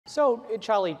So,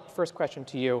 Charlie, first question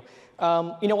to you.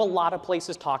 A lot of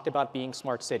places talked about being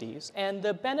smart cities, and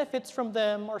the benefits from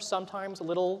them are sometimes a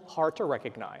little hard to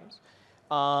recognize.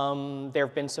 There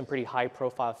have been some pretty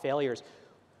high-profile failures.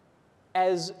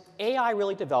 As AI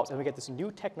really develops and we get this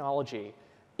new technology,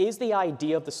 is the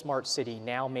idea of the smart city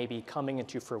now maybe coming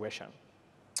into fruition?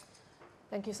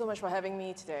 Thank you so much for having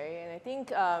me today. And I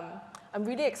think I'm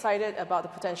really excited about the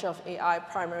potential of AI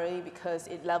primarily because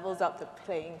it levels up the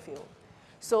playing field.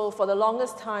 So for the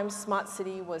longest time, smart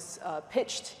city was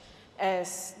pitched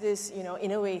as this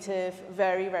innovative,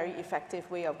 very, very effective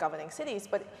way of governing cities,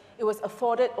 but it was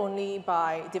afforded only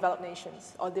by developed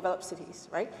nations or developed cities,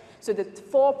 right? So the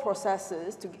four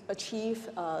processes to achieve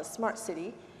a smart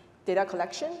city: data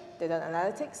collection, data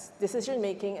analytics,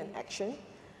 decision-making, and action.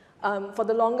 For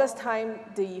the longest time,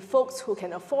 the folks who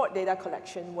can afford data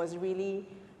collection was really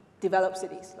developed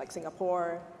cities like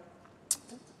Singapore,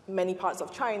 many parts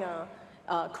of China,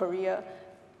 Korea.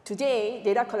 Today,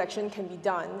 data collection can be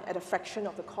done at a fraction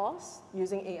of the cost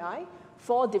using AI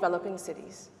for developing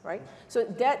cities, right? So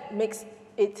that makes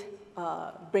it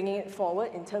bringing it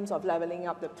forward in terms of leveling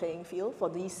up the playing field for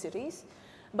these cities.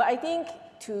 But I think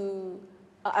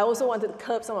I also wanted to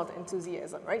curb some of the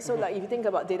enthusiasm, right? So like if you think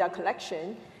about data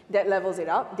collection, that levels it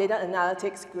up. Data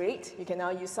analytics, great. You can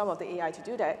now use some of the AI to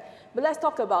do that. But let's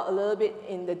talk about a little bit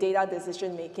in the data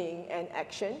decision-making and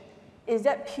action. Is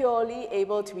that purely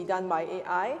able to be done by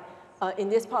AI? In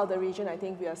this part of the region, I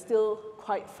think we are still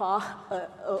quite far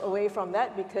away from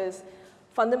that because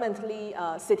fundamentally,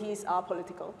 cities are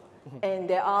political. And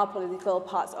there are political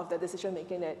parts of the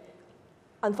decision-making that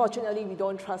unfortunately, we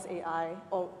don't trust AI,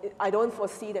 or I don't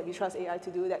foresee that we trust AI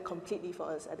to do that completely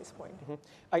for us at this point.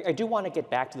 I do want to get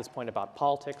back to this point about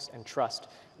politics and trust,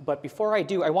 but before I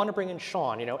do, I want to bring in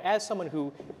Shaun. As someone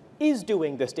who is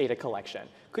doing this data collection,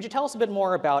 could you tell us a bit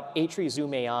more about H3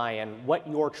 Zoom.AI and what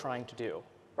you're trying to do?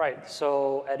 Right,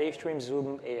 so at H3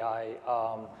 Zoom.AI,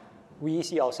 we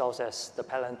see ourselves as the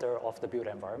Palantir of the built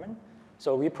environment.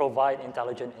 So we provide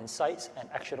intelligent insights and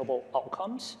actionable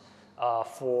outcomes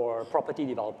for property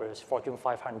developers, Fortune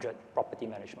 500 property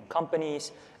management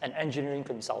companies, and engineering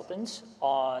consultants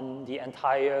on the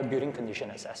entire building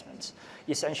condition assessments,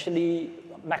 essentially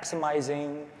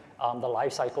maximizing the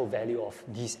life cycle value of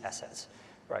these assets.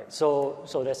 Right, so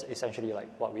that's essentially like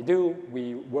what we do.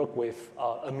 We work with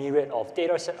a myriad of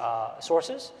data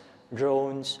sources,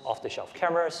 drones, off-the-shelf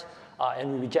cameras,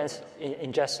 and we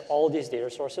ingest all these data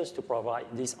sources to provide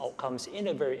these outcomes in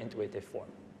a very intuitive form.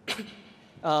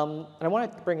 And I want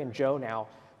to bring in Joe now.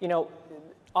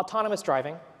 Autonomous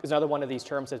driving is another one of these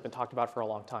terms that's been talked about for a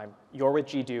long time. You're with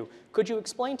Jidu. Could you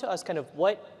explain to us kind of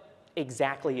what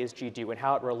exactly is Jidu and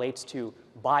how it relates to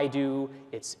Baidu,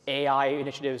 its AI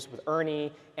initiatives with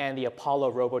Ernie, and the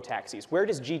Apollo robotaxis? Where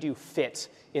does Jidu fit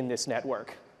in this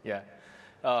network? Yeah,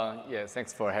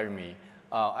 thanks for having me.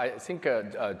 I think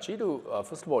Jidu,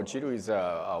 first of all, Jidu is,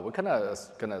 we're kind of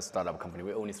a startup company.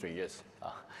 We're only 3 years.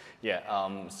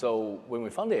 So when we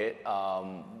founded it,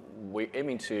 we're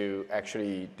aiming to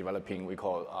actually developing we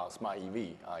call smart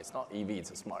EV. It's not EV,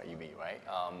 it's a smart EV, right?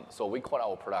 So we call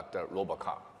our product a robot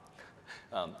car.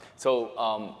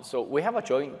 So we have a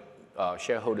joint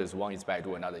shareholders. One is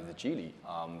Baidu, another is Geely.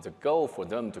 The goal for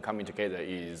them to coming together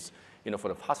is, for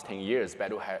the past 10 years,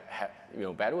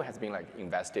 Baidu has been like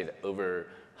invested over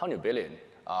 100 billion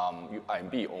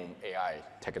RMB on AI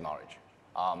technology.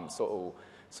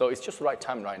 So it's just the right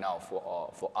time right now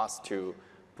for us to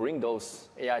bring those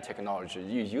AI technology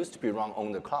you used to be run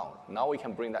on the cloud. Now we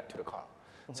can bring that to the car.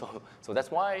 So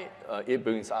that's why it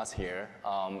brings us here,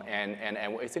 and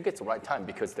I think it's the right time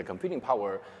because the computing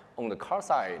power on the car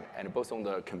side and both on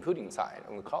the computing side,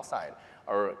 on the cloud side,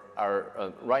 are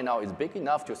right now is big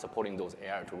enough to supporting those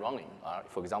AI to running.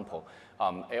 For example,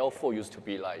 L4 used to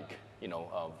be like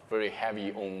very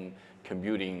heavy on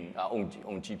computing on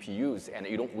GPUs, and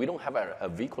we don't have a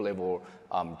vehicle level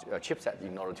chipset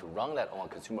in order to run that on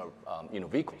consumer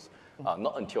vehicles.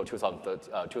 Not until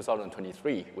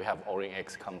 2023 we have Orin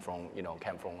X came from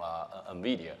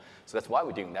NVIDIA. So that's why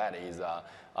we're doing that is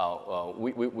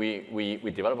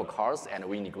we develop cars and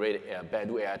we integrate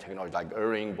Baidu AI technology like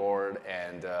Orin board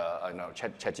and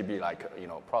ChatGPT like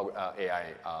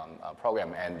AI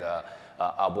program and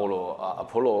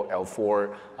Apollo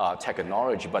L4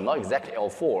 technology, but not exactly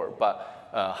L4, but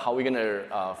how we're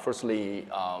gonna firstly,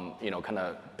 kind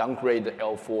of downgrade the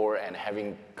L4 and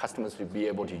having customers to be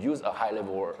able to use a high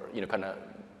level, kind of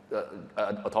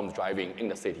autonomous driving in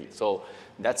the city. So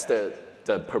that's the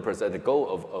purpose and the goal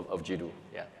of Jidu.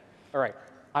 Yeah. All right.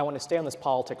 I want to stay on this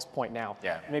politics point now.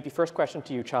 Yeah. Maybe first question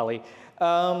to you, Charlie.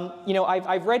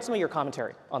 I've read some of your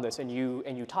commentary on this, and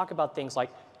you talk about things like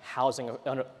housing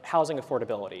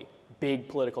affordability, big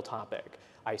political topic.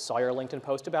 I saw your LinkedIn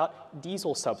post about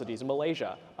diesel subsidies in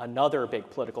Malaysia, another big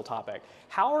political topic.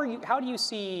 How do you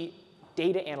see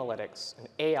data analytics and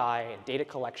AI and data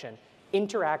collection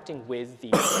interacting with the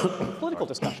political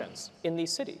discussions in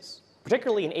these cities,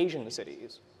 particularly in Asian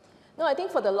cities? No, I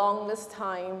think for the longest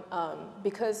time,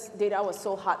 because data was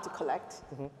so hard to collect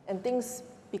and things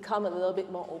become a little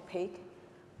bit more opaque,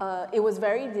 it was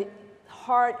very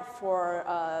hard for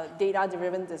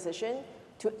data-driven decision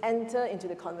to enter into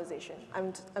the conversation.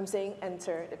 I'm saying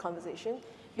enter the conversation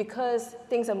because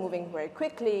things are moving very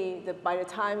quickly. By the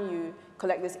time you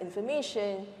collect this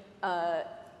information,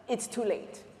 it's too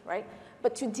late, right?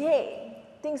 But today,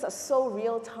 things are so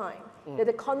real time that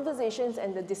the conversations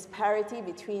and the disparity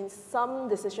between some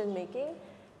decision making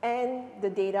and the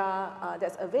data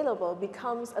that's available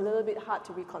becomes a little bit hard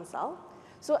to reconcile.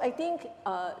 So I think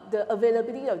the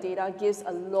availability of data gives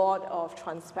a lot of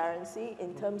transparency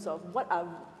in terms of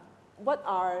what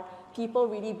are people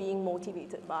really being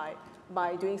motivated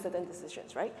by doing certain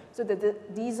decisions, right? So the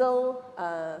diesel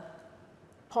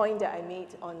point that I made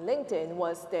on LinkedIn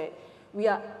was that we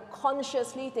are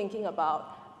consciously thinking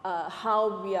about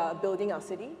how we are building our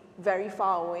city very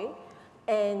far away,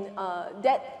 and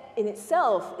that in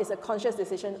itself is a conscious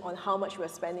decision on how much we're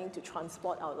spending to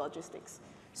transport our logistics.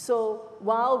 So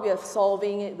while we are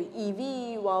solving it with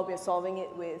EV, while we are solving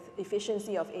it with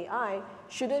efficiency of AI,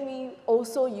 shouldn't we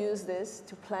also use this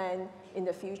to plan in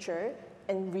the future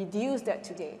and reduce that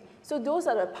today? So those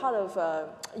are the part of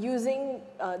using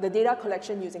the data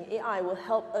collection using AI will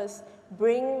help us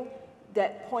bring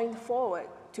that point forward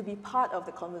to be part of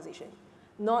the conversation,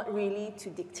 not really to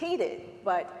dictate it,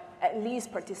 but at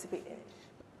least participate in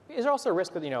it. Is there also a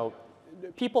risk that,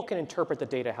 people can interpret the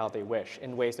data how they wish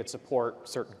in ways that support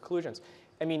certain conclusions?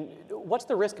 I mean, what's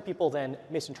the risk of people then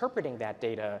misinterpreting that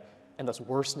data and thus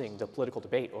worsening the political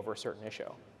debate over a certain issue?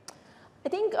 I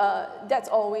think that's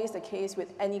always the case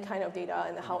with any kind of data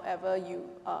and however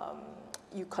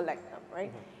you collect them,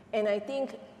 right? And I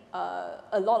think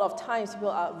a lot of times people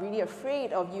are really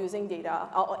afraid of using data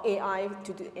or AI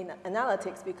to do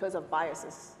analytics because of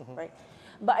biases, right?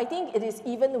 But I think it is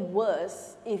even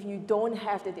worse if you don't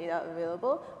have the data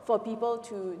available for people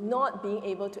to not being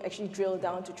able to actually drill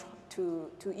down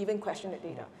to even question the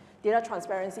data. Data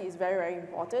transparency is very, very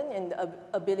important, and the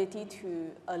ability to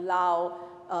allow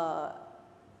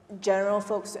general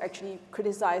folks to actually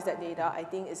criticize that data, I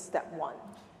think, is step one.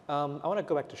 I want to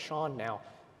go back to Shaun now.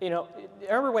 I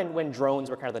remember when drones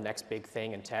were kind of the next big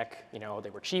thing in tech. They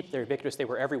were cheap, they were ubiquitous, they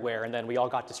were everywhere, and then we all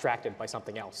got distracted by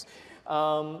something else.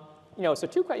 So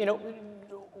two questions.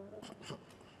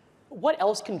 What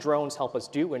else can drones help us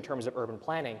do in terms of urban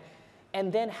planning?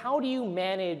 And then how do you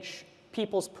manage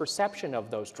people's perception of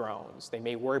those drones? They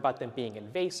may worry about them being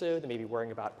invasive, they may be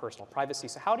worrying about personal privacy.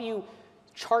 So how do you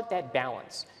chart that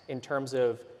balance in terms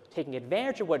of taking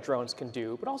advantage of what drones can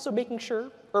do, but also making sure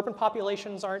urban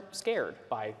populations aren't scared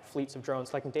by fleets of drones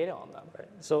collecting data on them? Right.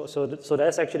 So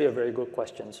that's actually a very good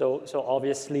question. So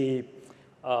obviously,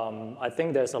 I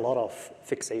think there's a lot of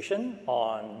fixation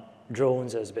on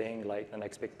drones as being like the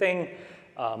next big thing,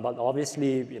 but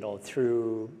obviously,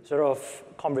 through sort of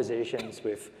conversations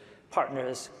with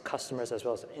partners, customers, as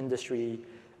well as industry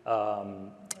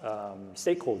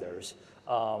stakeholders,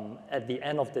 at the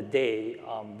end of the day,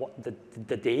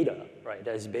 the data, right,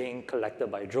 that is being collected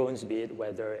by drones, be it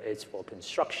whether it's for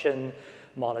construction,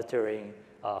 monitoring,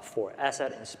 for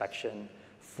asset inspection,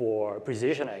 for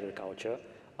precision agriculture,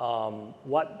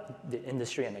 what the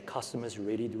industry and the customers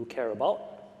really do care about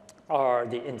are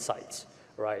the insights,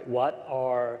 right? What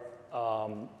are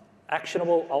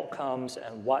actionable outcomes,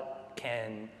 and what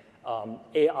can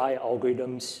AI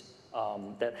algorithms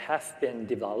that have been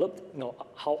developed,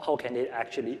 how can they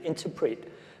actually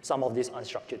interpret some of this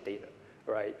unstructured data,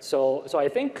 right? So I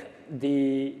think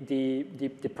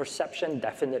the perception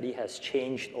definitely has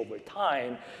changed over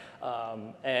time,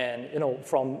 and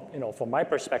from my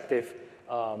perspective,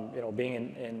 being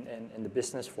in the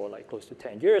business for like close to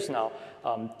 10 years now,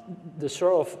 the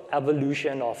sort of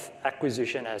evolution of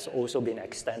acquisition has also been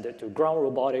extended to ground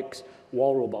robotics,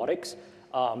 wall robotics,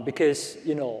 because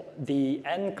the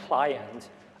end client,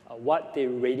 what they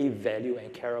really value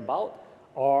and care about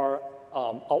are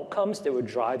outcomes that would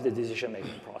drive the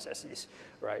decision-making processes,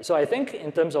 right? So I think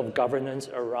in terms of governance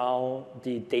around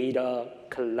the data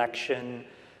collection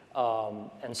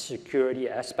and security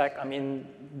aspect, I mean,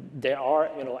 there are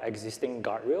existing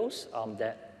guardrails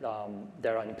that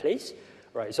are in place,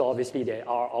 right? So obviously there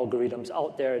are algorithms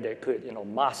out there that could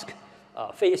mask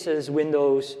faces,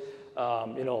 windows,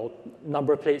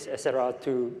 number plates, etc.,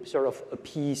 to sort of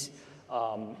appease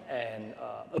and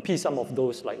appease some of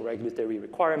those like regulatory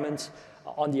requirements.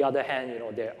 On the other hand,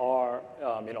 there are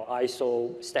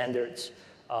ISO standards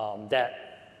that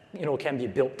can be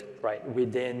built right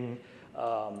within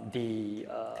the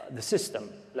system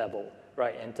level,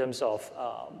 right, in terms of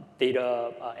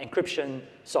data encryption,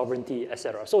 sovereignty, et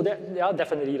cetera. So there are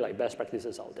definitely like best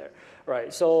practices out there,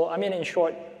 right? So I mean, in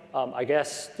short, I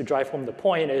guess to drive home the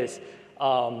point is,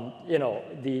 the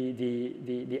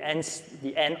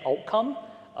end outcome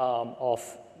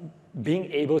of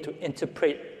being able to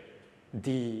interpret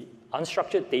the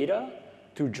unstructured data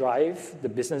to drive the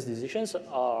business decisions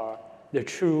are the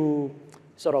true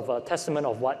sort of a testament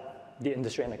of what the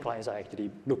industry and the clients are actually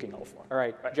looking out for. All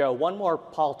right, Joe, one more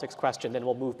politics question, then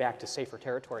we'll move back to safer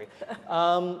territory.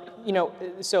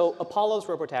 So Apollo's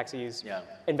robotaxis,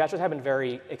 investors have been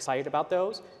very excited about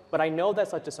those, but I know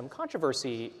that's led to some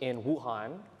controversy in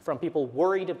Wuhan from people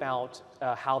worried about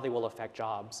how they will affect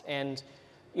jobs. And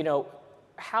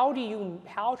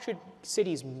how should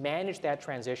cities manage that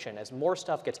transition as more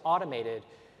stuff gets automated?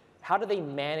 How do they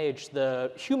manage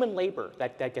the human labor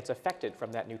that gets affected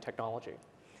from that new technology?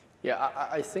 Yeah,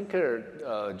 I think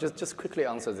just quickly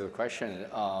answer the question.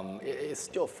 It's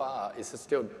still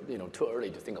too early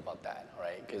to think about that,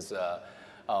 right? Because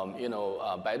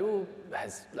Baidu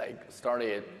has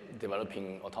started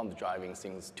developing autonomous driving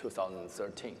since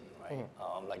 2013, right?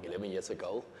 Like 11 years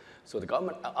ago. So the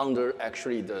government, under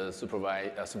actually the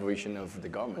supervision of the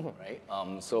government, right?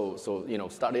 So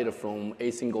started from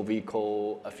a single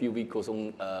vehicle, a few vehicles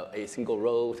on a single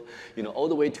road, all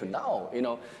the way to now.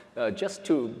 Just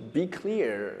to be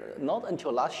clear, not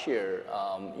until last year,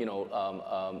 a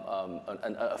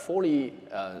fully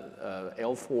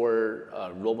L4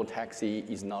 robotaxi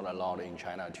is not allowed in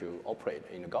China to operate.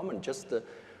 The government just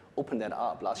opened that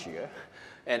up last year.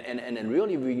 And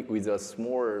really with a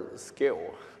small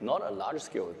scale, not a large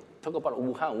scale. Talk about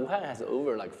Wuhan. Wuhan has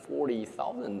over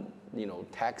 40,000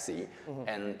 taxi,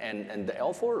 and the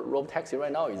L4 robotaxi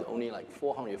right now is only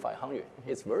 400, 500.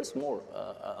 It's very small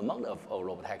amount of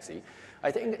robotaxi.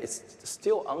 I think it's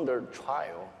still under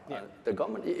trial. The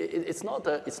government, it's not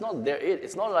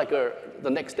like the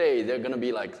next day they're going to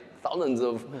be hundreds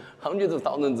of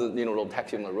thousands of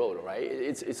robotaxi on the road, right?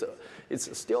 It's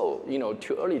still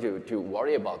too early to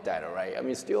worry about that, right? I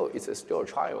mean, it's still a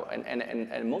trial,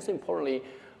 and most importantly,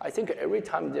 I think every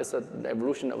time there's an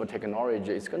evolution of a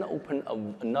technology, it's going to open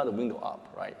another window up,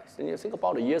 right? And you think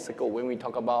about years ago when we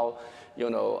talk about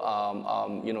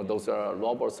those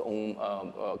robots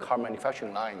on car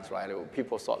manufacturing lines, right?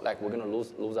 People thought we're going to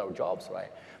lose our jobs,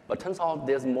 right? But turns out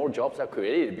there's more jobs that are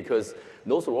created because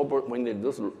those robots, when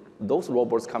those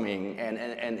robots come in,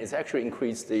 and it's actually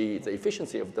increased the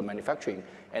efficiency of the manufacturing,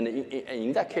 and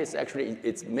in that case, actually,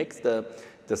 it makes the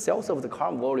sales of the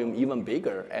car volume even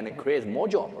bigger, and it creates more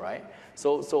jobs, right?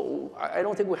 So I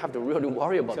don't think we have to really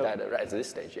worry about that at this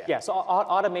stage. Yeah. So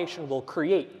automation will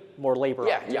create more labor.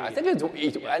 Yeah. I think it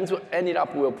ended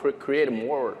up will create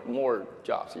more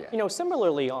jobs. Yeah.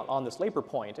 Similarly on this labor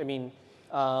point, I mean,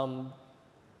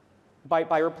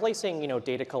 by replacing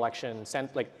data collection,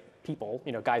 people,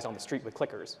 guys on the street with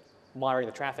clickers, monitoring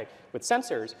the traffic with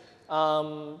sensors,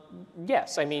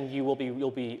 yes, I mean you'll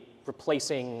be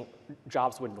replacing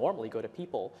jobs that would normally go to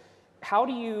people. How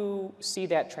do you see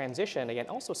that transition again?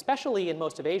 Also, especially in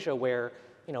most of Asia, where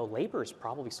labor is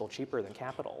probably still cheaper than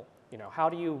capital. How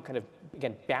do you kind of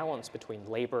again balance between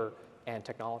labor and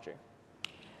technology?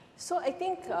 So I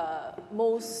think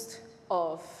most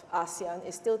of ASEAN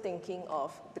is still thinking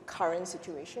of the current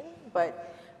situation,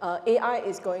 but AI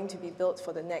is going to be built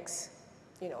for the next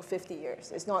 50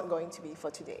 years. It's not going to be for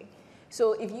today.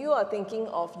 So if you are thinking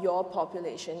of your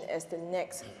population as the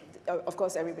next, of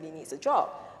course everybody needs a job,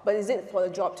 but is it for the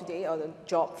job today or the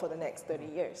job for the next 30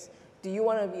 years? Do you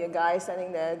want to be a guy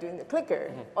standing there doing the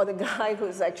clicker, or the guy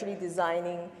who's actually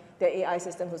designing the AI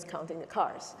system who's counting the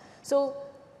cars? So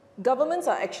governments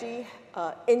are actually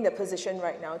in the position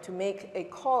right now to make a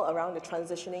call around the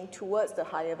transitioning towards the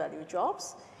higher value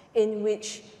jobs, in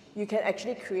which you can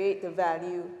actually create the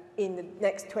value in the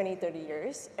next 20, 30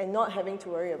 years and not having to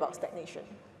worry about stagnation,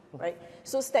 right?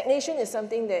 So stagnation is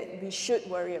something that we should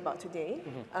worry about today.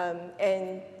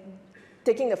 And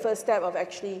taking the first step of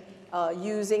actually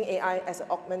using AI as an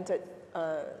augmented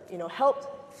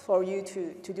help for you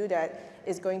to do that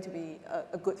is going to be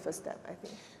a good first step, I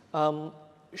think.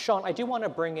 Shaun, I do want to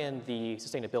bring in the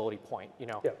sustainability point,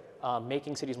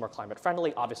 making cities more climate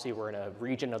friendly. Obviously, we're in a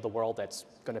region of the world that's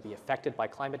going to be affected by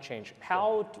climate change.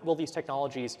 How will these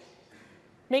technologies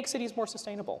make cities more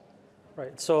sustainable?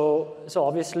 Right, so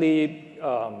obviously,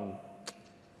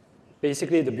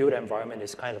 basically the built environment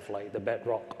is kind of like the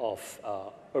bedrock of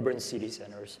urban city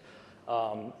centers.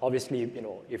 Obviously,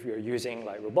 if you're using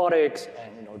like robotics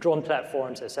and drone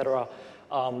platforms, etc.,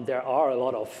 there are a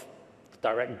lot of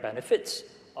direct benefits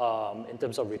in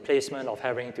terms of replacement of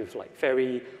having to like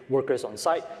ferry workers on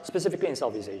site, specifically in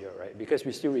Southeast Asia, right? Because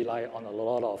we still rely on a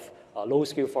lot of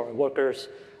low-skilled foreign workers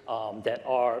that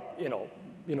are,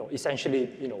 essentially,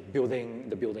 building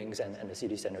the buildings and the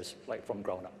city centers like from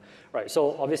ground up, right?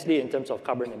 So obviously, in terms of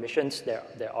carbon emissions,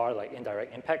 there are like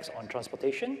indirect impacts on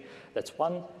transportation. That's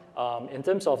one. In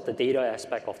terms of the data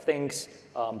aspect of things,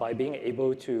 by being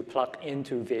able to plug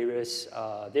into various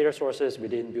data sources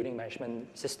within building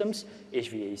management systems,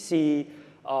 HVAC,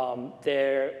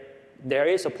 there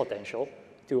is a potential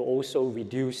to also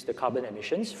reduce the carbon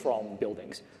emissions from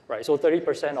buildings, right? So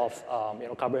 30%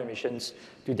 of carbon emissions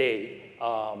today,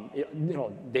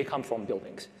 they come from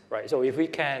buildings, right? So if we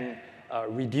can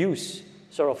reduce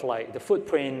sort of like the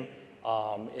footprint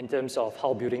in terms of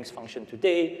how buildings function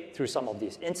today through some of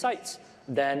these insights,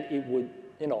 then it would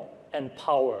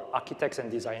empower architects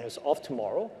and designers of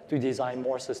tomorrow to design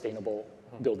more sustainable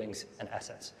buildings and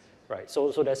assets, right?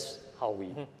 So that's how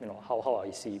we, how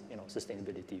I see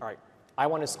sustainability. All right. I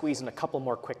want to squeeze in a couple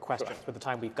more quick questions with the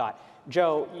time we've got.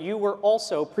 Joe, you were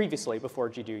also previously, before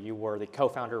Jidu, you were the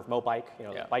co-founder of Mobike,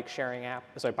 the bike sharing app,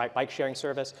 bike sharing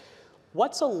service.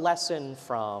 What's a lesson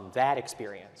from that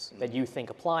experience that you think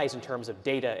applies in terms of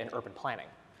data and urban planning?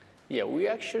 Yeah, we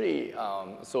actually,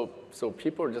 so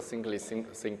people just think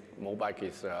Mobike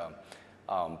is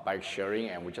bike sharing,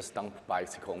 and we just dump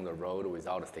bicycle on the road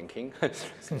without thinking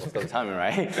most of the time,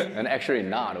 right? And actually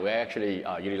not. We're actually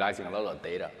utilizing a lot of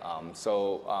data.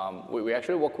 We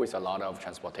actually work with a lot of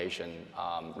transportation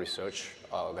research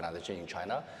organization in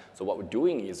China. So what we're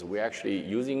doing is we're actually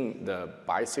using the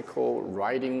bicycle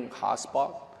riding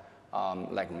hotspot,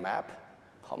 like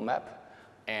hot map,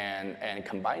 and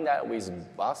combine that with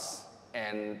bus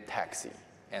and taxi.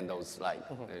 And those like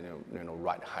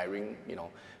ride hiring,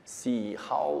 see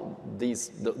how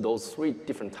those three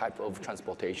different types of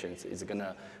transportations is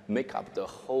gonna make up the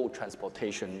whole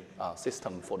transportation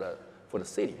system for the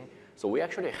city. So we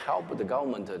actually help the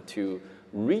government to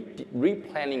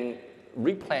replan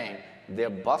their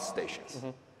bus stations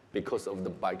because of the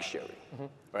bike sharing,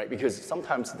 right? Because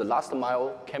sometimes the last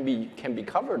mile can be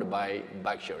covered by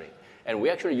bike sharing, and we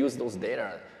actually use those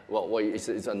data. Well, it's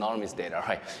anonymous data,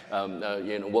 right?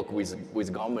 Work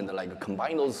with government, like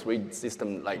combine those three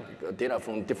systems, like data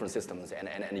from different systems,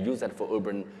 and use that for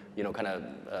urban, kind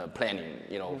of planning,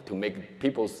 to make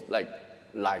people's like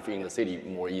life in the city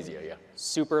more easier. Yeah.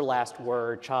 Super last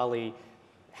word, Charlie.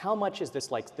 How much is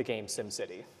this like the game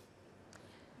SimCity?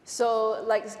 So,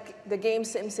 like the game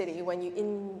SimCity, when you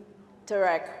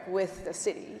interact with the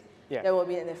city, there will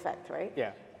be an effect, right?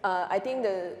 Yeah. I think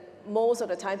most of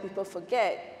the time people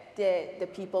forget that the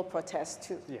people protest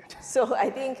too. Yeah. So I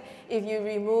think if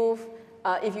you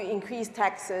if you increase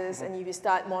taxes and if you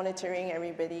start monitoring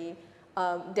everybody,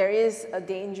 there is a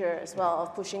danger as well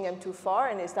of pushing them too far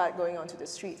and they start going onto the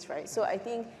streets, right? So I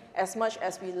think as much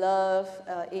as we love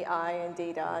AI and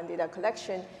data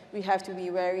collection, we have to be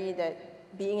wary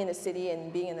that being in a city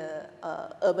and being in an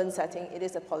urban setting, it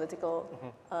is a political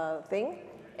thing.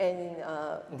 And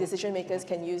decision makers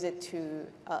can use it to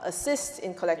assist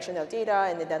in collection of data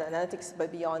and the data analytics,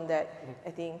 but beyond that,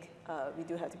 I think we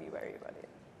do have to be wary about it.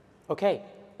 Okay,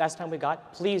 that's the time we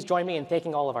got. Please join me in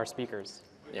thanking all of our speakers.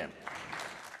 Yeah.